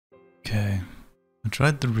Okay. I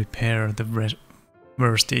tried to repair the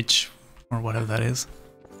vestige, or whatever that is.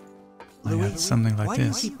 I got something like Why do you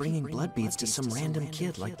this. keep bringing blood beads to some random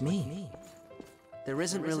kid like me? There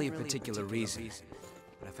isn't really a particular reason,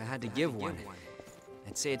 but if I had to give one,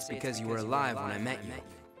 I'd say it's because you were alive when I met you.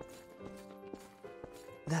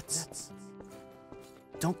 That's...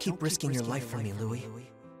 Don't keep risking your life for me, Louis.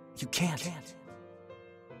 You can't.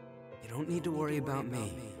 You don't need to worry about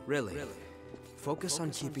me, really. Focus on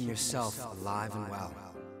keeping yourself alive and well.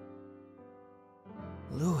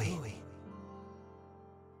 Louis.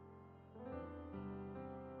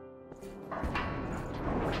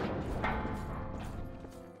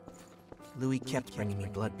 Louis kept bringing me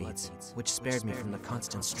blood beads, which spared me from the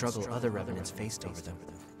constant struggle other revenants faced over them.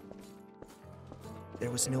 There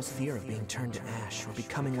was no fear of being turned to ash or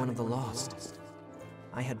becoming one of the lost.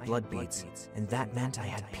 I had blood beads, and that meant I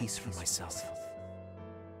had peace for myself.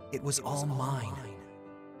 It was all mine.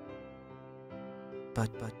 But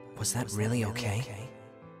was that really okay?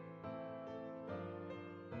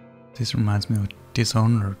 This reminds me of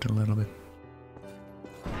Dishonored a little bit.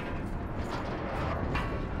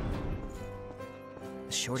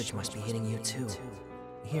 The shortage must be hitting you too.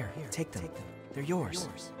 Here, take them. They're yours.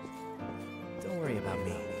 Don't worry about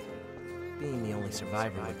me. Being the only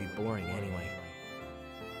survivor would be boring anyway.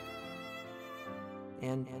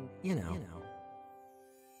 And, you know,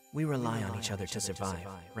 we rely on each other to survive,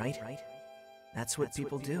 right? That's what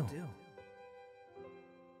people do.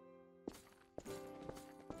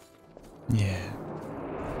 Yeah.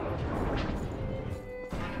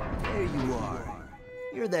 There you are.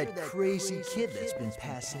 You're that crazy kid that's been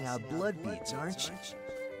passing out blood beads, aren't you?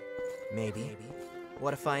 Maybe.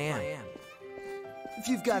 What if I am? If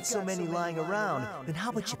you've got so many lying around, then how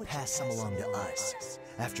about you pass some along to us?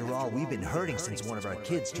 After all, we've been hurting since one of our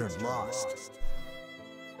kids turned lost.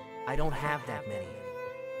 I don't have that many.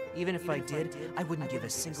 Even if I did, I wouldn't give a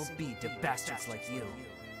single bead to bastards like you.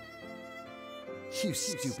 You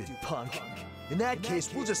stupid punk. In that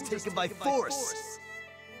case, we'll just take him by force.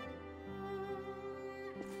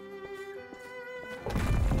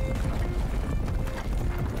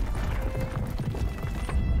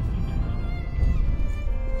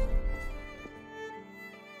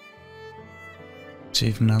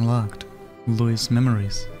 Achievement unlocked. Louis'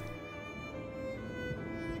 memories.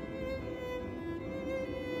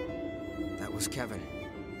 That was Kevin.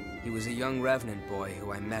 He was a young revenant boy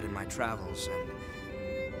who I met in my travels and,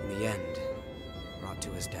 in the end, brought to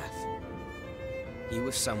his death. He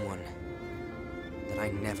was someone that I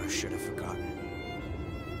never should have forgotten.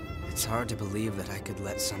 It's hard to believe that I could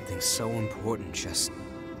let something so important just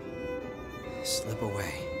slip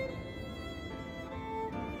away.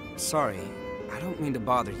 Sorry, I don't mean to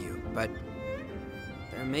bother you, but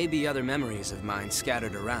there may be other memories of mine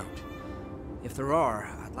scattered around. If there are,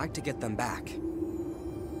 I'd like to get them back.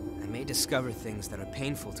 I may discover things that are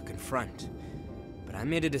painful to confront, but I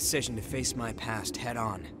made a decision to face my past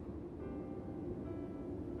head-on.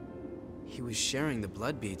 He was sharing the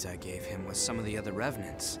blood beads I gave him with some of the other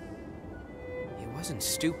revenants. He wasn't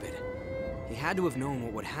stupid. He had to have known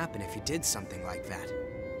what would happen if he did something like that.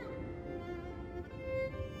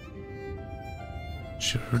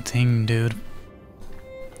 Sure thing, dude.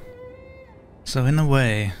 So in a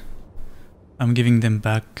way, I'm giving them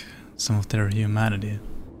back some of their humanity.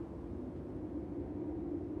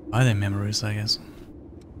 By their memories, I guess.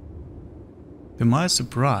 To my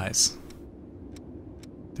surprise,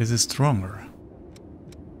 this is stronger.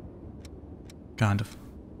 Kind of.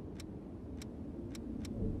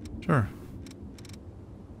 Sure.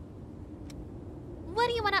 What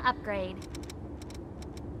do you want to upgrade?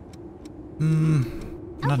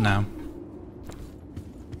 Not now.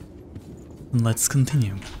 Let's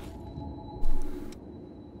continue.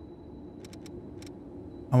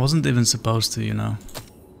 I wasn't even supposed to, you know,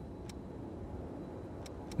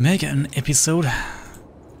 make an episode.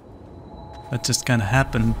 That just kinda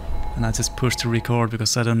happened, and I just pushed to record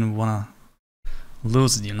because I don't wanna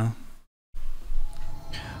lose it, you know.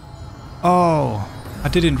 Oh, I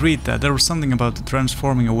didn't read that. There was something about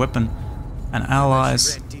transforming a weapon and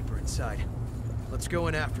allies. Deeper inside. Let's go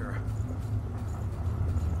in after her.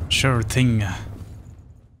 Sure thing.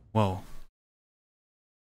 Whoa.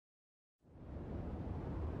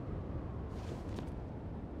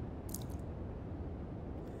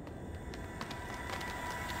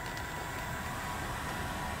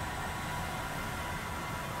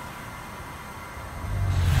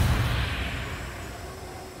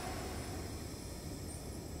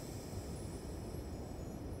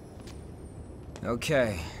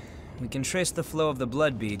 Okay, we can trace the flow of the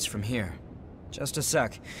blood beads from here. Just a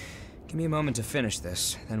sec. Give me a moment to finish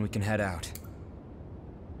this, then we can head out.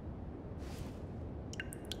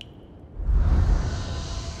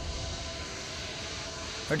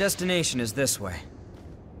 Our destination is this way.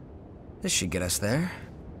 This should get us there.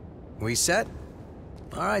 We set?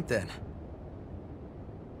 All right then.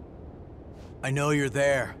 I know you're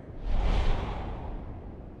there.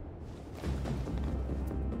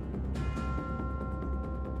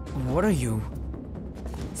 What are you?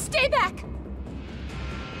 Stay back!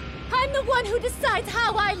 I'm the one who decides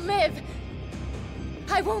how I live.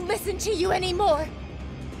 I won't listen to you anymore.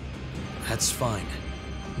 That's fine.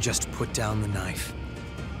 Just put down the knife.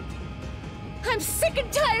 I'm sick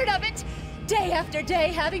and tired of it! Day after day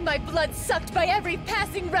having my blood sucked by every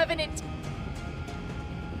passing revenant.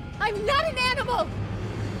 I'm not an animal!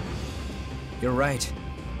 You're right.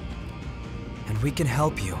 And we can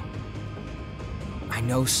help you. I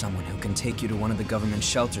know someone who can take you to one of the government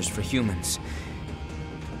shelters for humans.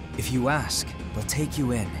 If you ask, they'll take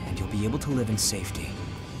you in, and you'll be able to live in safety.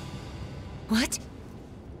 What?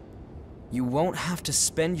 You won't have to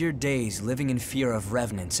spend your days living in fear of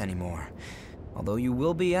revenants anymore. Although you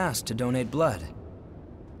will be asked to donate blood.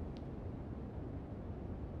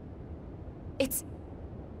 It's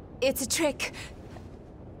a trick.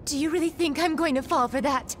 Do you really think I'm going to fall for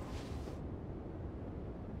that?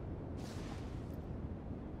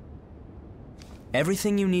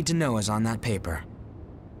 Everything you need to know is on that paper.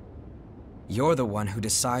 You're the one who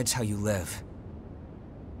decides how you live.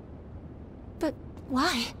 But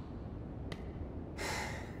why?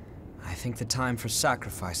 I think the time for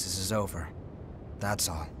sacrifices is over. That's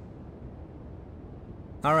all.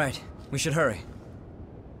 All right, we should hurry.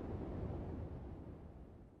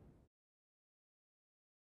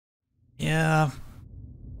 Yeah,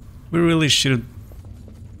 we really should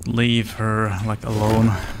leave her like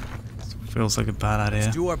alone. Feels like a bad idea.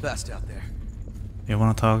 Let's do our best out there. You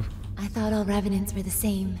wanna talk? I thought all revenants were the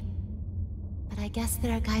same. But I guess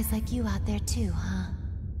there are guys like you out there too, huh?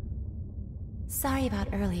 Sorry about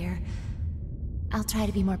earlier. I'll try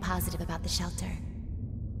to be more positive about the shelter.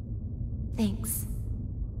 Thanks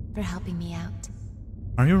for helping me out.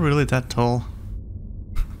 Are you really that tall?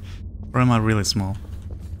 Or am I really small?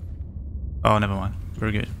 Oh, never mind.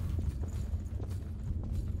 We're good.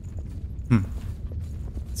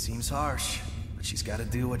 It seems harsh, but she's gotta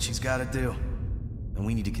do what she's gotta do. And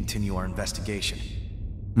we need to continue our investigation.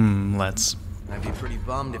 Let's. I'd be pretty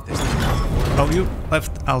bummed if this Oh, you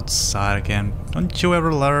left outside again. Don't you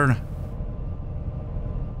ever learn?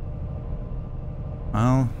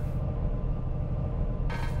 Well.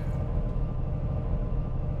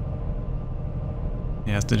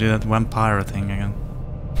 He has to do that vampire thing again.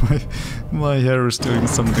 My hair is doing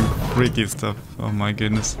something freaky stuff. Oh my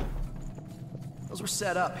goodness. Those were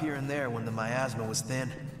set up here and there when the miasma was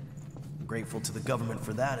thin. I'm grateful to the government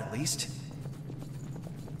for that, at least.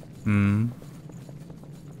 Wasn't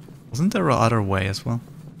there a other way as well?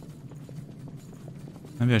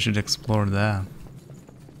 Maybe I should explore that.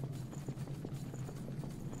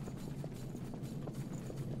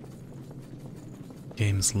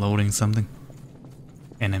 Game's loading something.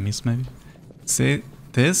 Enemies maybe? See,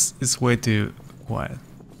 this is way too quiet.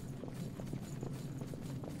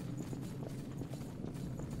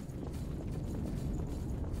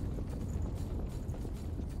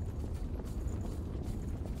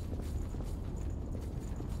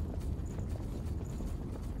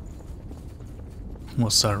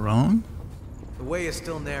 Was that wrong? The way is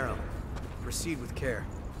still narrow. Proceed with care.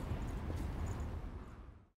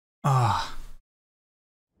 Ah.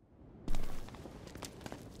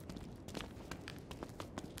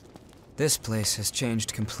 This place has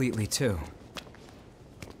changed completely too.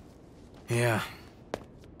 Yeah.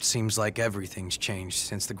 Seems like everything's changed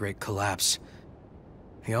since the Great Collapse.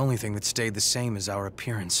 The only thing that stayed the same is our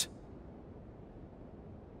appearance.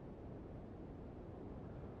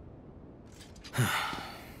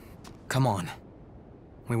 Come on.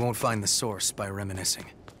 We won't find the source by reminiscing.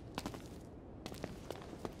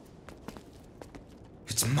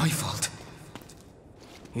 It's my fault.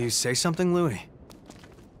 You say something, Louis?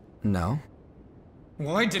 No.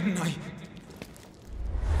 Why didn't I?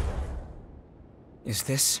 Is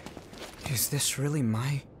this really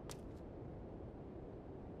my...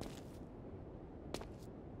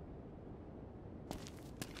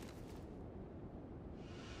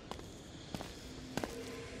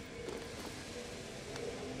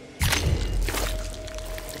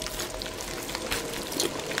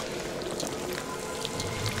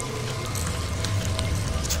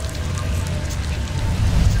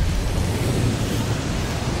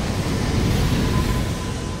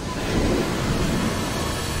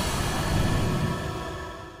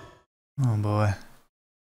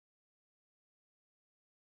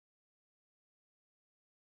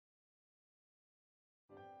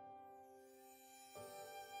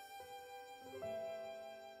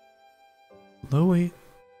 Louis,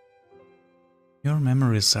 your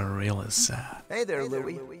memories are really sad. Hey there,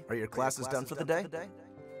 Louis. Are your classes done for the day?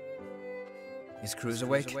 Is Cruz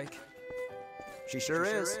awake? She sure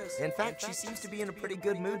is. In fact, she seems to be in a pretty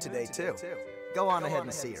good mood today, too. Go on ahead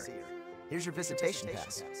and see her. Here's your visitation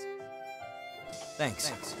pass.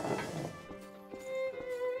 Thanks.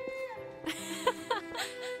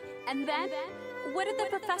 And then, what did the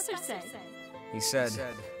professor say? He said,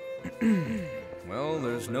 well,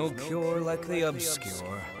 there's no cure like the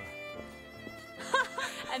obscure.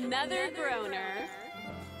 Another groaner.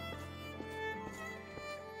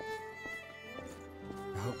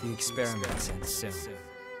 I hope the experiment ends soon.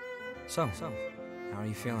 So, how are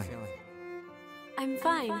you feeling? I'm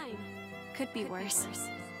fine. Could be worse.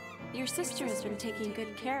 Your sister has been taking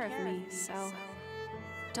good care of me, so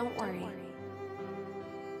don't worry.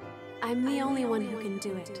 I'm the only one who can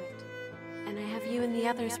do it. And I have you and the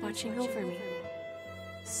others watching over me.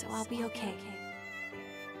 So I'll be okay.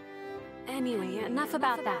 Anyway, enough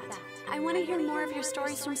about that. I want to hear more of your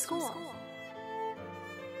stories from school.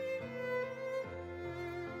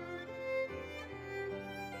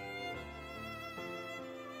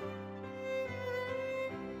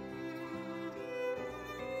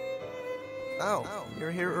 Oh,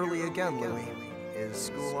 you're here early again, Louis. Is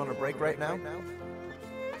school on a break right now?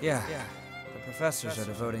 Yeah. The professors are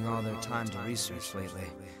devoting all their time to research lately.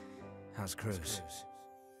 How's Cruz?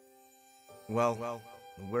 Well,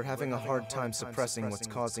 we're having a hard time suppressing what's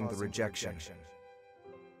causing the rejection.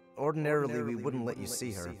 Ordinarily, we wouldn't let you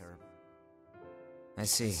see her. I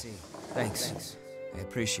see. Thanks. I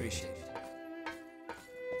appreciate it.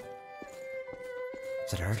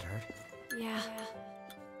 Does it hurt? Yeah.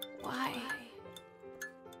 Why?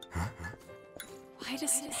 Huh? Why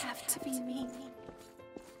does it have to be me?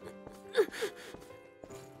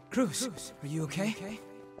 Cruz, are you okay?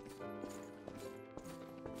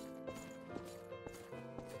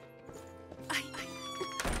 I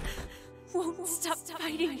won't stop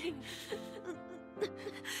fighting.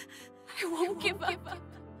 I won't give up.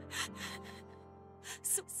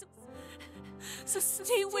 So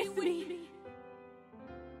stay with me.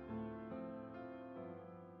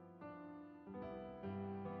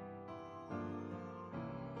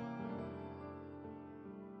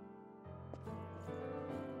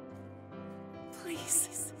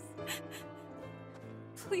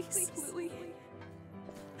 Please, Louis.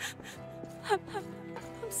 I'm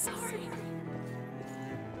sorry.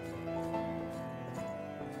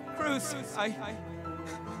 Cruz, I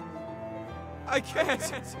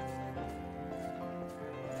can't.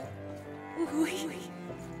 Louis.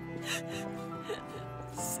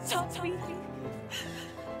 Stop me.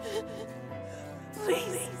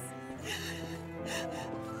 Please.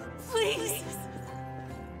 Please.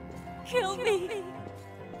 Kill me.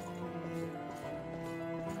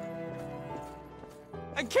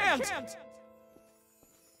 I can't!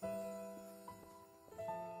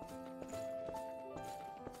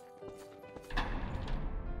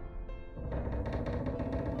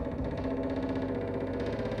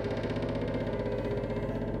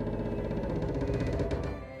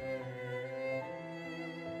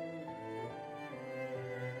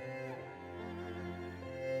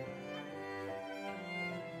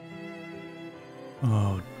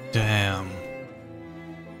 Oh, damn.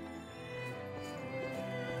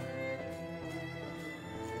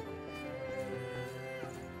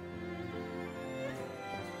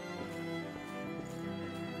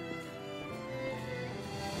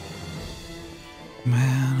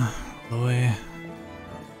 Man, Louis.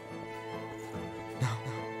 No.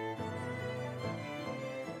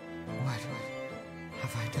 What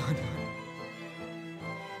have I done?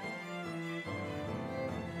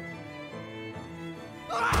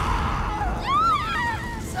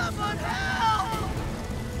 Someone help!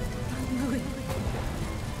 Louis.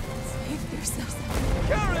 Save yourself.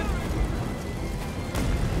 Karen!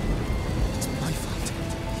 It's my fault.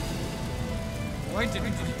 Why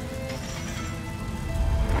didn't I?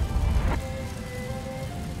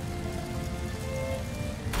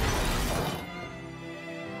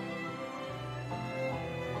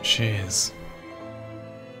 Jeez.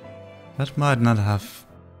 That might not have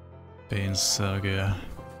been so good.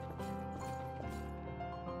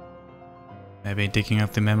 Maybe digging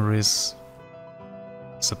up the memories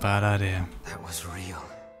is a bad idea. That was real.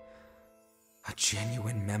 A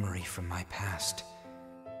genuine memory from my past.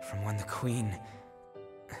 From when the Queen...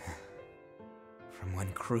 from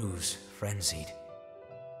when Cruz frenzied.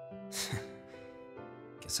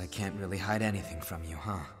 Guess I can't really hide anything from you,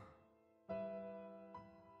 huh?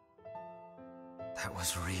 That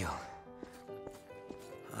was real.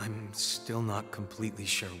 I'm still not completely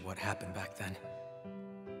sure what happened back then.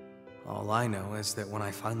 All I know is that when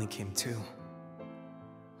I finally came to,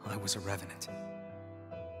 I was a revenant.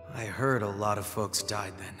 I heard a lot of folks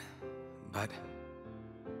died then, but...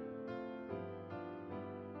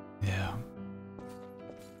 Yeah.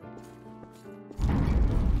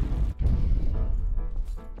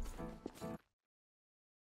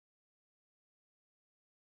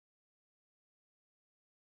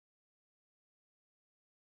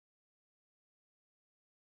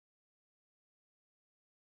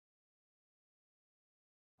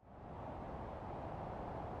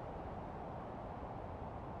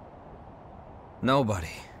 Nobody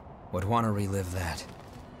would want to relive that.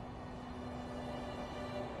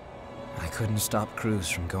 I couldn't stop Cruz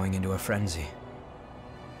from going into a frenzy.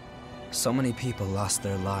 So many people lost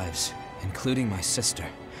their lives, including my sister.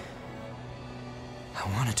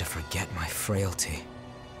 I wanted to forget my frailty.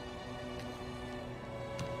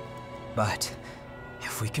 But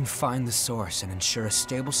if we can find the source and ensure a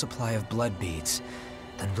stable supply of blood beads,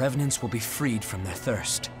 then revenants will be freed from their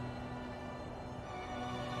thirst.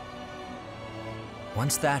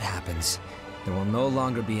 Once that happens, there will no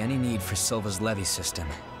longer be any need for Silva's levy system,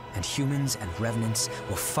 and humans and revenants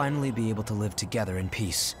will finally be able to live together in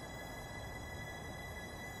peace.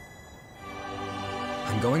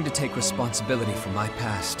 I'm going to take responsibility for my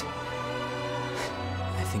past.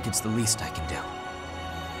 I think it's the least I can do.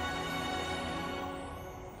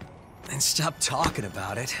 And stop talking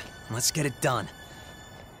about it. Let's get it done.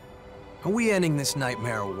 Are we ending this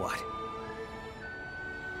nightmare or what?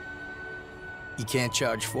 You can't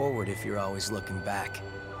charge forward if you're always looking back.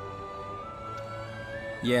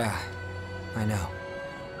 Yeah, I know.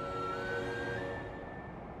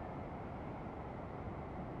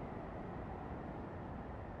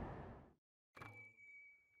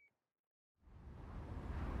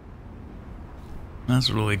 That's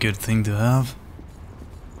a really good thing to have.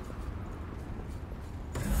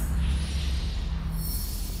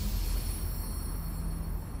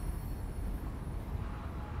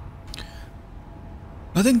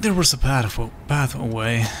 I think there was a path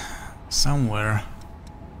away somewhere.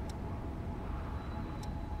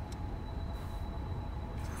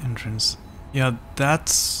 Entrance. Yeah,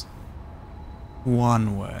 that's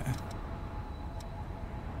one way.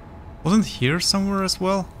 Wasn't here somewhere as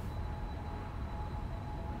well?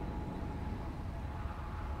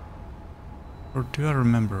 Or do I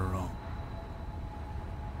remember wrong?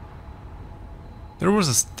 There was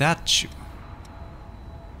a statue.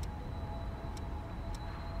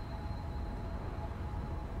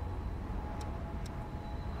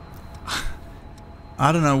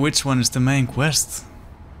 I don't know which one is the main quest.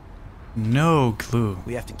 No clue.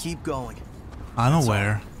 We have to keep going. I'm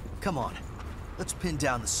aware. Come on. Let's pin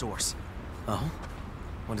down the source. Oh?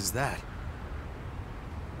 What is that?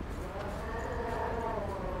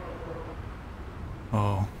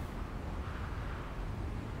 Oh.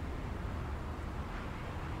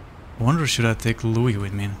 I wonder, should I take Louis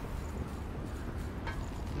with me?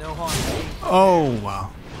 No harm. Oh, wow.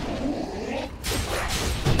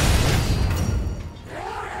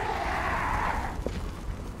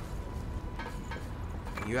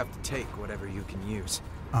 You have to take whatever you can use.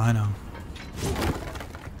 I know.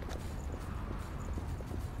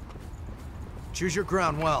 Choose your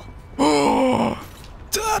ground well. Oh,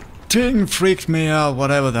 that thing freaked me out,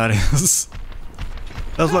 whatever that is.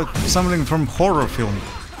 That's like something from horror film.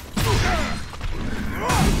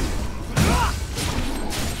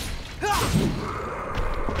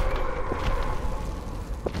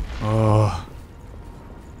 Oh.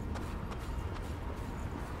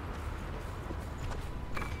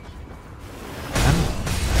 And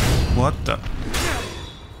what the?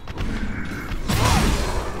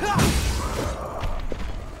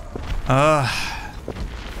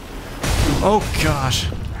 Oh gosh.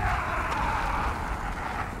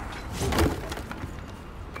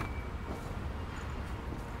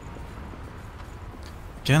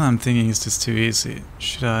 Again, I'm thinking, is this too easy?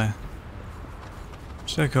 Should I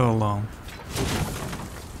go alone?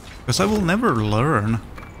 Because I will never learn.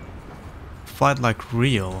 Fight like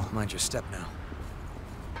real. Mind your step now.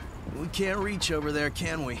 We can't reach over there,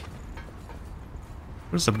 can we?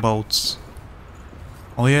 Where's the boats?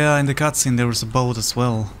 Oh yeah, in the cutscene there was a boat as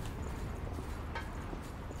well.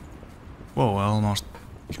 Whoa, I almost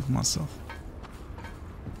killed myself.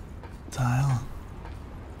 Tile.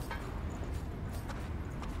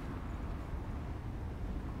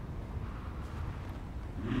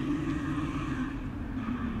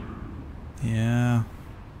 Yeah.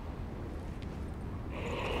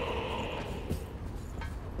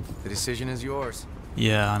 The decision is yours.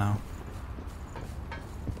 Yeah, I know.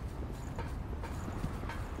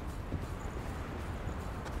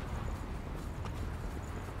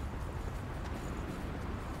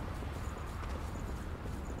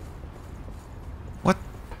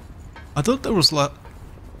 I thought there was like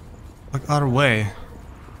other way.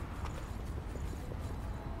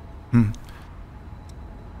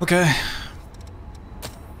 Okay.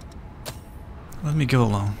 Let me go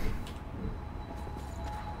alone.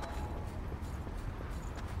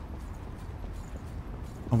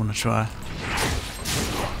 I wanna try.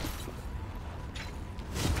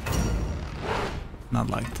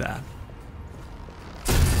 Not like that.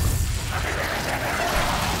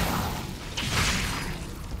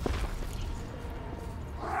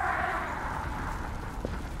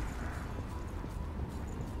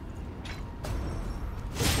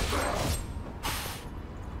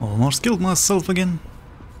 Almost killed myself again.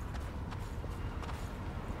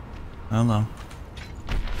 Hello.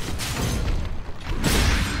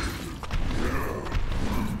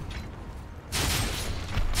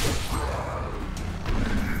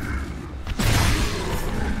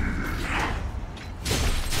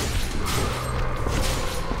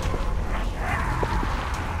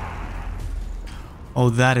 Oh,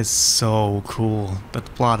 that is so cool.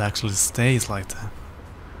 That blood actually stays like that.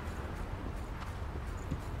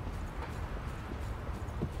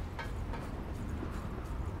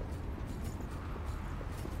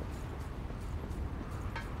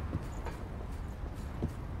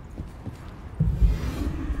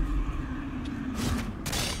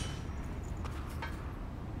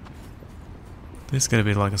 This gotta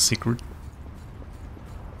be like a secret.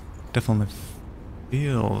 Definitely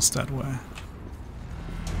feels that way.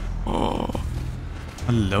 Oh,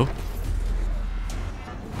 hello.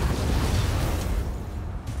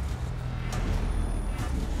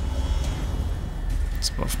 Let's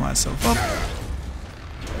buff myself up.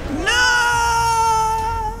 No!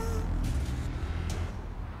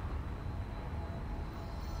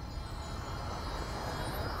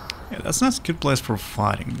 Yeah, that's not a good place for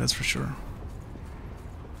fighting, that's for sure.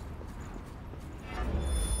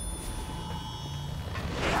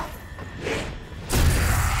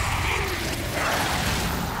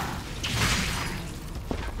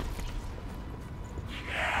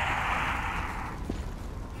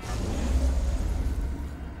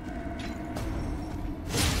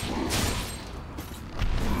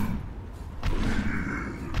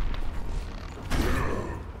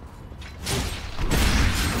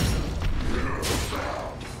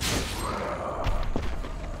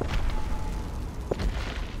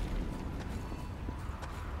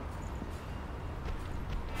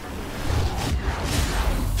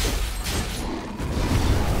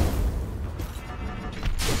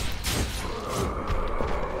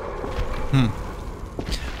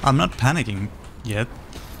 I'm not panicking yet,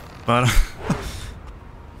 but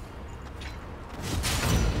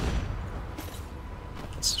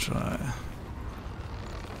let's try.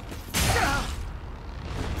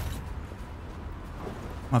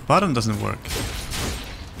 My button doesn't work.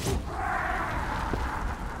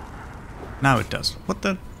 Now it does. What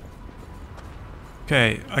the?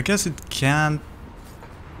 Okay, I guess it can't,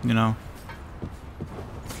 you know,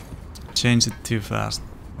 change it too fast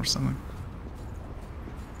or something.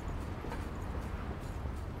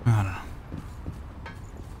 I don't know.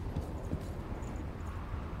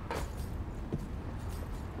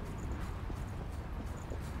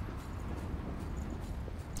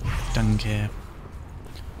 Don't care.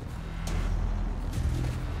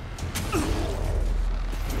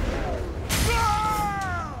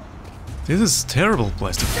 This is a terrible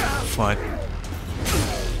place to fight.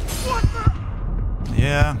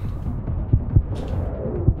 Yeah.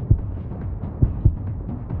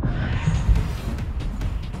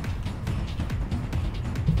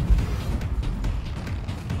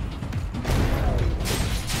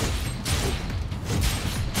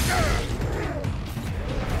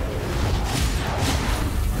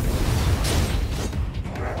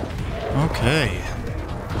 Okay.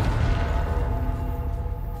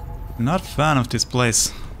 Not fan of this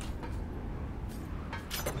place.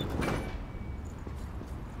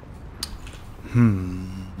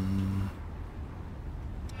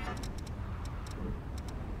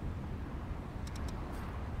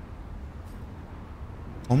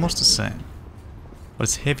 Almost the same, but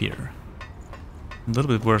it's heavier. A little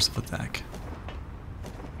bit worse of attack.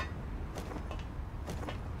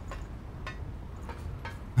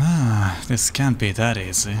 This can't be that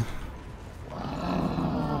easy.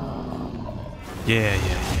 Yeah.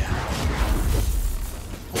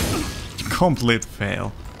 Complete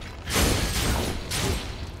fail.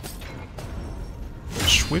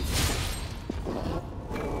 Swip.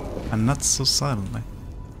 And not so silently.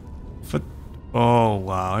 Oh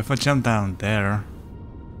wow, if I jump down there,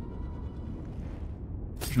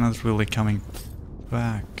 you're not really coming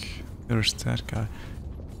back. There's that guy.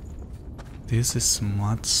 This is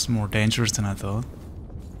much more dangerous than I thought.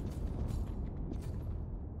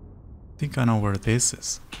 I think I know where this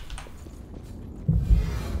is.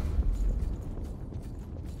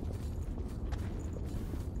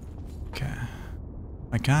 Okay.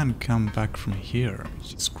 I can come back from here,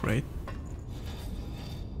 which is great.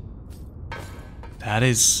 That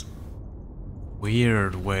is a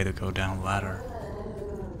weird way to go down ladder.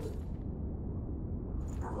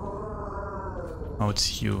 Oh,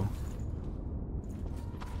 it's you.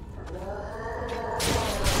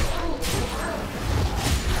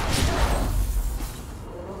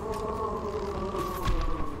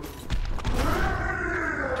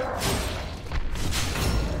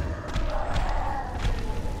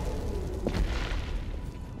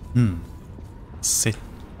 Sit.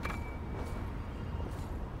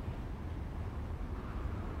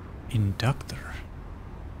 Inductor.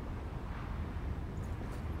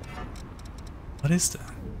 What is that?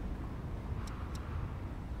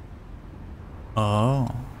 Oh.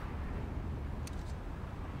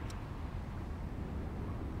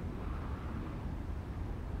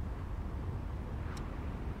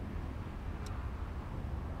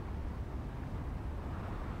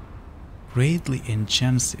 Greatly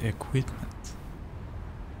enchants the equipment.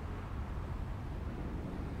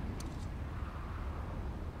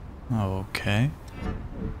 Okay.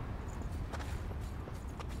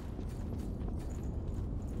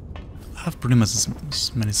 I have pretty much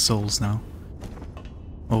as many souls now.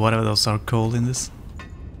 Or whatever those are called in this.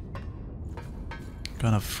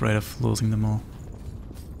 Kind of afraid of losing them all.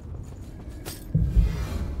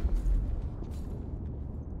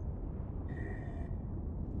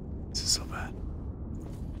 This is so bad.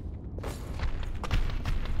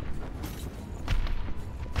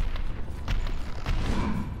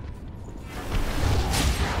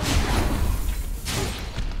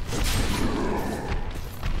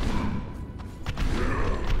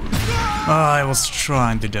 I was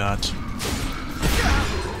trying to dodge.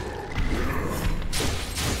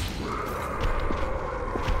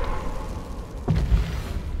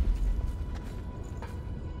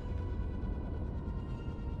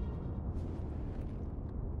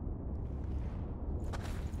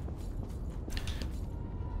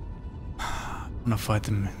 I'm gonna fight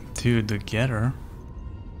them two together.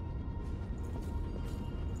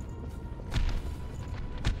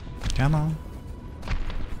 Come on.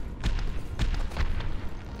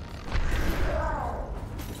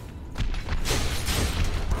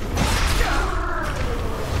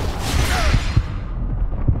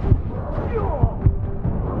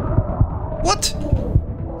 What?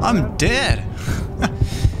 I'm dead.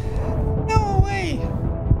 No way.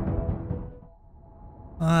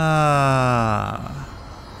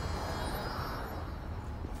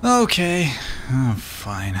 Okay. Oh,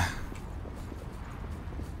 fine.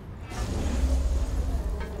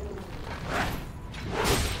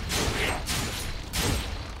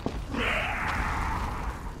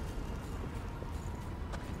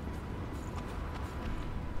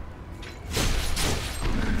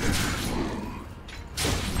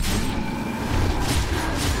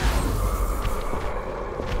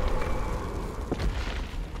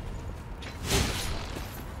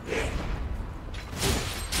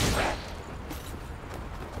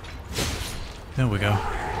 There we go.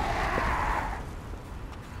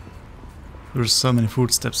 There's so many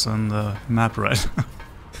footsteps on the map, right?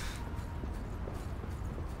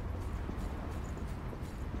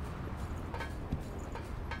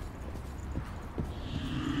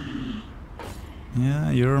 Yeah,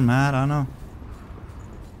 you're mad, I know.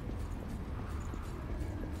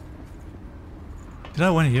 Did I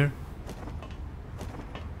win here?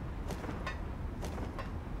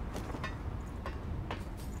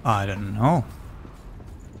 I don't know.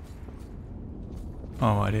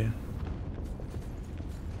 Oh, I did.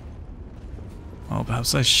 Oh,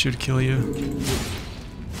 perhaps I should kill you.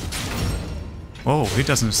 Oh, he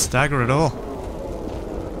doesn't stagger at all.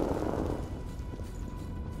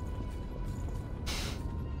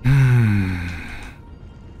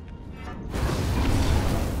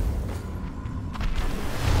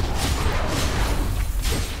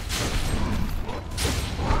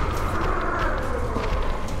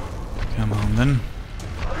 Come on then.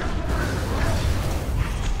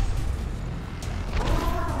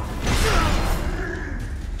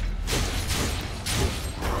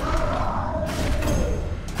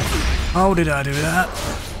 How did I do that?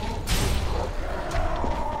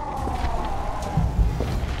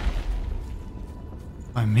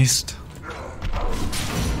 I missed.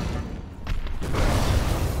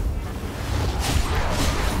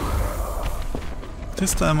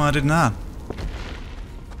 This time I did not.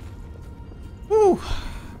 Woo!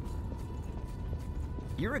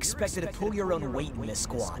 expected to pull your own weight in this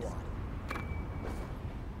squad.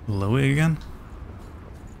 Louis again?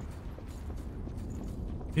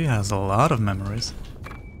 He has a lot of memories.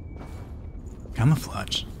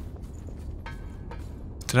 Camouflage.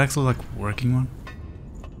 Did I actually like working one?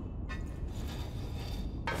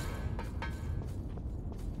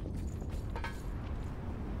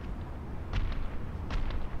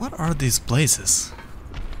 What are these places?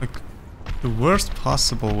 Like, the worst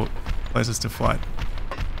possible places to fight.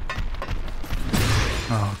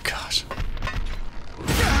 Oh gosh.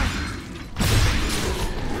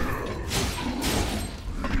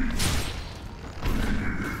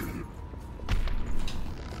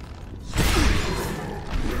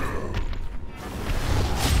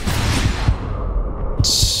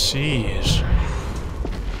 Jeez.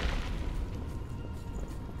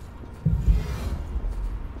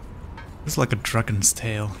 It's like a dragon's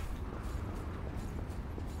tail.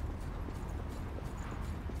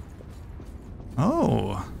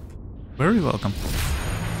 Oh, very welcome.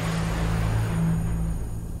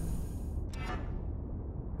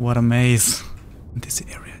 What a maze. This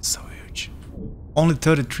area is so huge. Only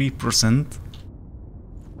 33%.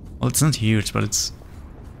 Well, it's not huge, but it's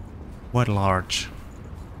quite large,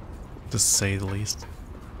 to say the least.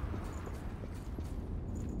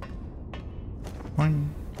 Boing,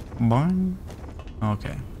 boing.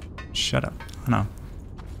 Okay, shut up. I know.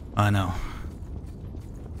 I know.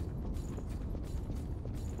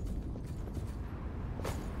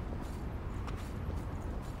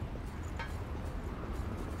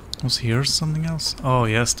 Was here something else? Oh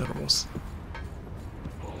yes, there was.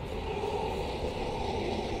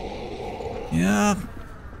 Yeah.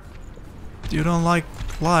 You don't like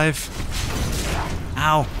life.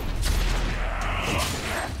 Ow.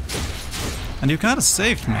 And you kinda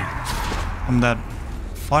saved me from that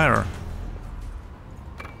fire.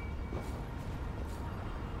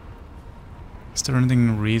 Is there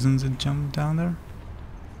anything reason to jump down there?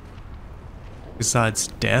 Besides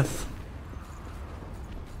death?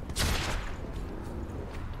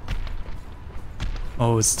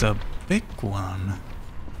 Oh, it's the big one.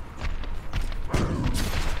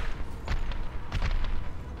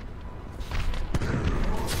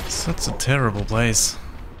 Such a terrible place.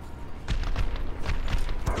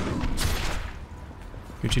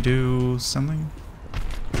 Could you do something?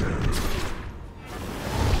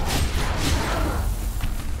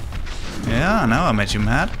 Yeah, now I made you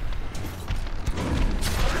mad.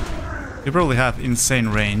 You probably have insane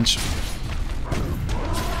range.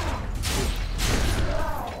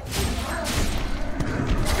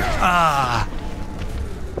 Ah!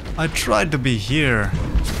 I tried to be here.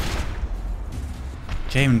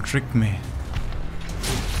 Came and tricked me.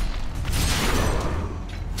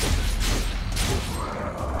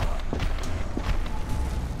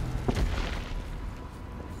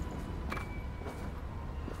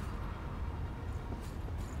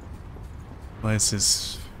 Place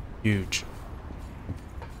is huge.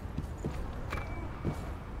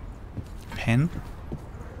 Pen?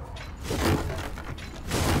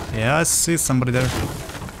 Yeah, I see somebody there.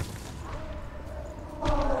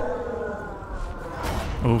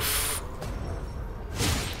 Oof.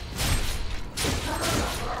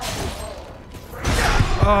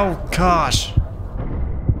 Oh gosh.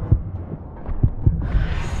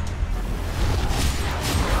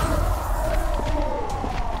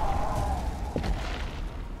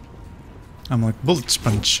 I'm like bullet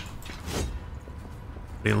sponge.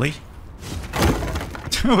 Really?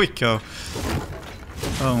 There we go.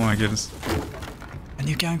 Oh my goodness. And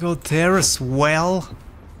you can go there as well?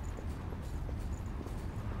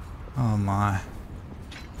 Oh my.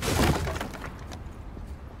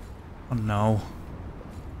 Oh no.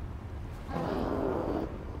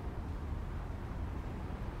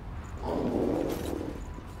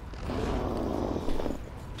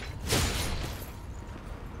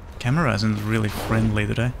 Camera isn't really friendly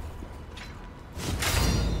today.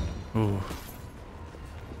 Ooh.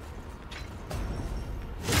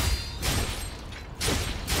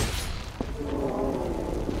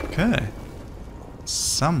 Okay.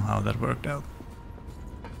 Somehow that worked out.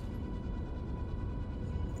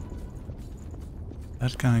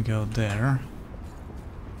 That gonna go there.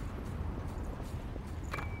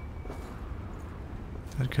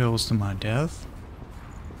 That goes to my death.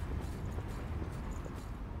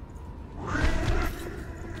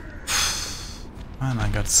 Man, I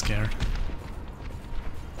got scared.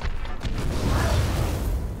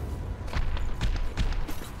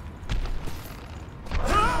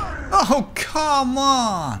 Oh, come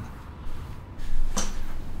on!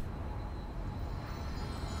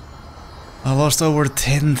 I lost over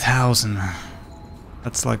 10,000.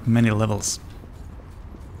 That's like many levels.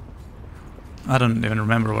 I don't even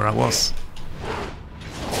remember where I was.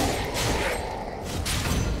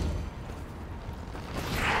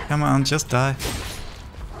 Come on, just die.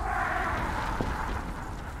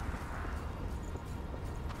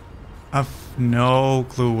 I've no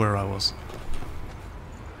clue where I was.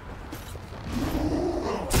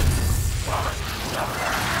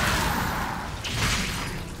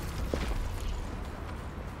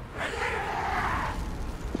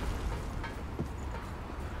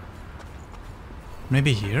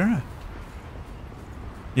 Maybe here?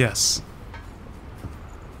 Yes.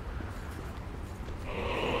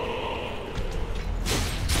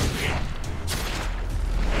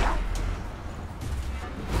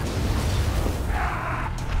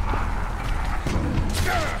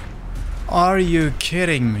 Are you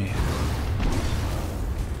kidding me?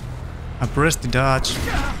 I pressed the dodge.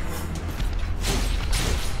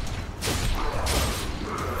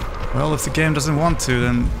 Well, if the game doesn't want to,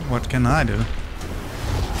 then what can I do?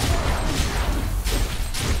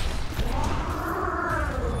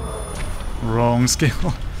 Wrong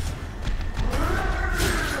skill.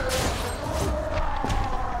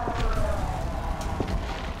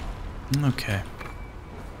 Okay.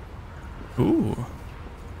 Ooh.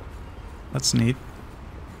 That's neat.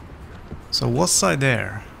 So was I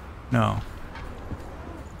there? No.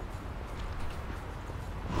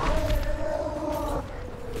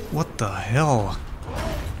 What the hell?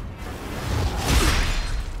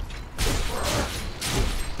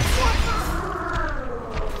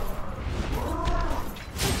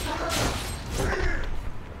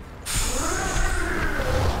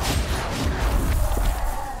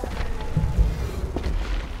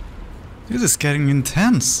 This is getting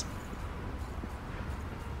intense.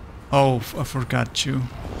 Oh, I forgot you.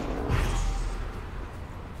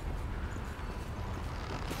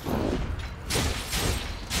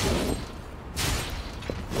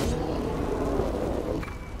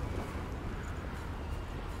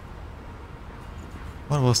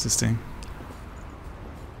 What was this thing?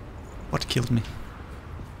 What killed me?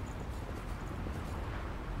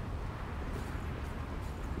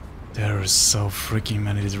 There are so freaking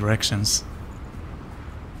many directions.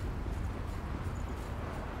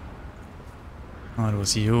 Oh, it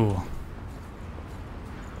was you.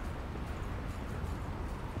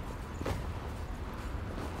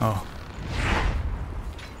 Oh.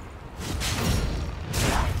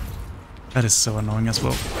 That is so annoying as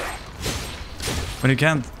well. When you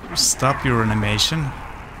can't stop your animation.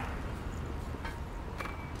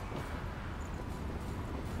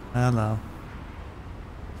 Hello.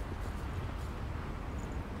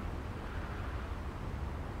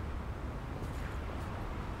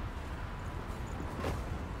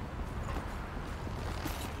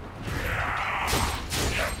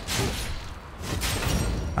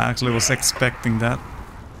 I actually was expecting that,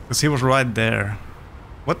 because he was right there.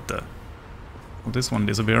 What the? Oh, this one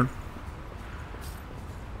disappeared.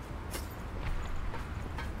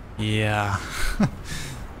 Yeah.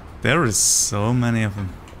 There is so many of them.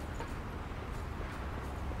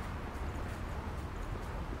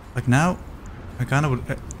 Like now, I kind of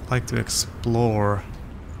would like to explore.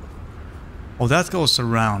 Oh, that goes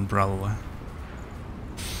around probably.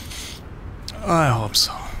 I hope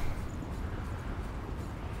so.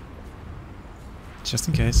 Just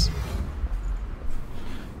in case.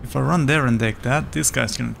 If I run there and take that, this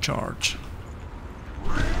guy's gonna charge.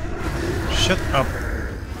 Shut up.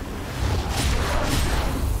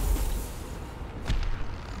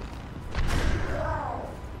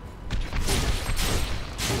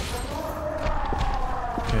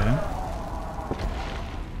 Okay.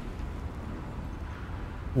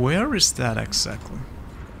 Where is that exactly?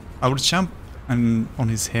 I would jump and on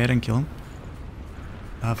his head and kill him.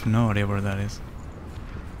 I have no idea where that is.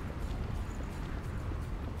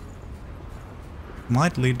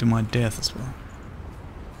 Might lead to my death as well.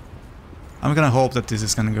 I'm gonna hope that this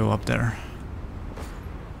is gonna go up there.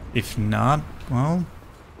 If not, well,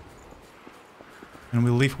 and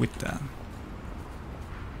we'll live with that.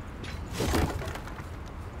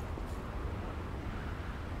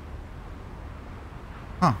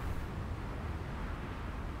 Huh.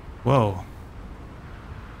 Whoa.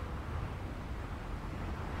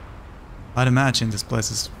 I'd imagine this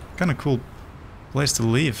place is kind of cool place to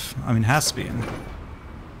live. I mean, has been.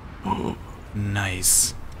 Oh,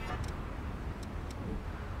 nice.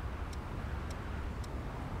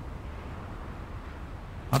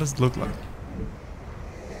 How does it look like?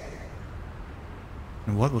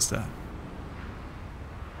 And what was that?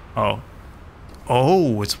 Oh.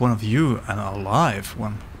 Oh, it's one of you, an alive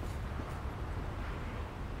one.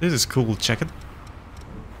 This is cool, check it.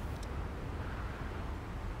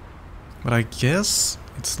 But I guess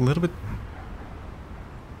it's a little bit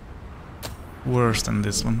worse than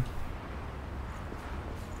this one.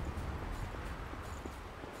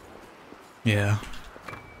 Yeah.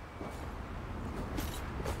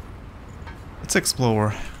 Let's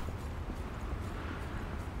explore.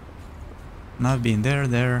 And I've been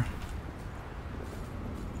there.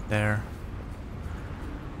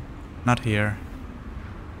 Not here.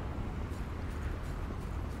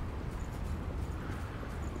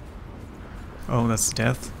 Oh, that's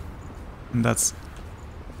death. And that's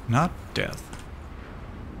not death.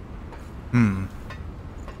 Hmm.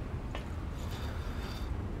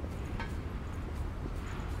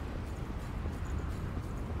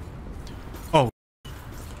 Oh.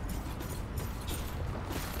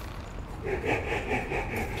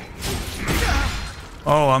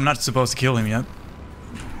 Oh, I'm not supposed to kill him yet.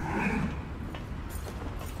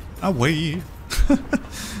 Away.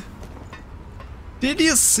 Did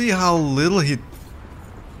you see how little he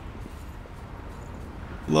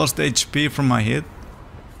lost HP from my hit?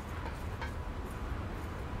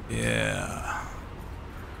 Yeah.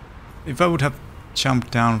 If I would have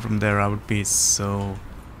jumped down from there, I would be so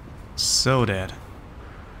dead.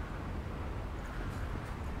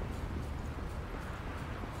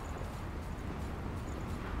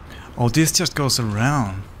 Oh, this just goes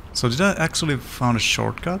around. So did I actually found a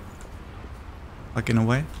shortcut? Like in a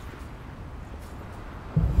way?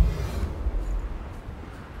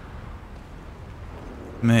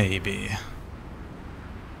 Maybe.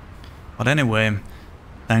 But anyway,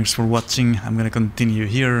 thanks for watching. I'm gonna continue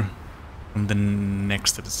here on the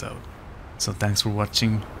next episode. So thanks for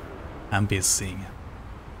watching and be seeing.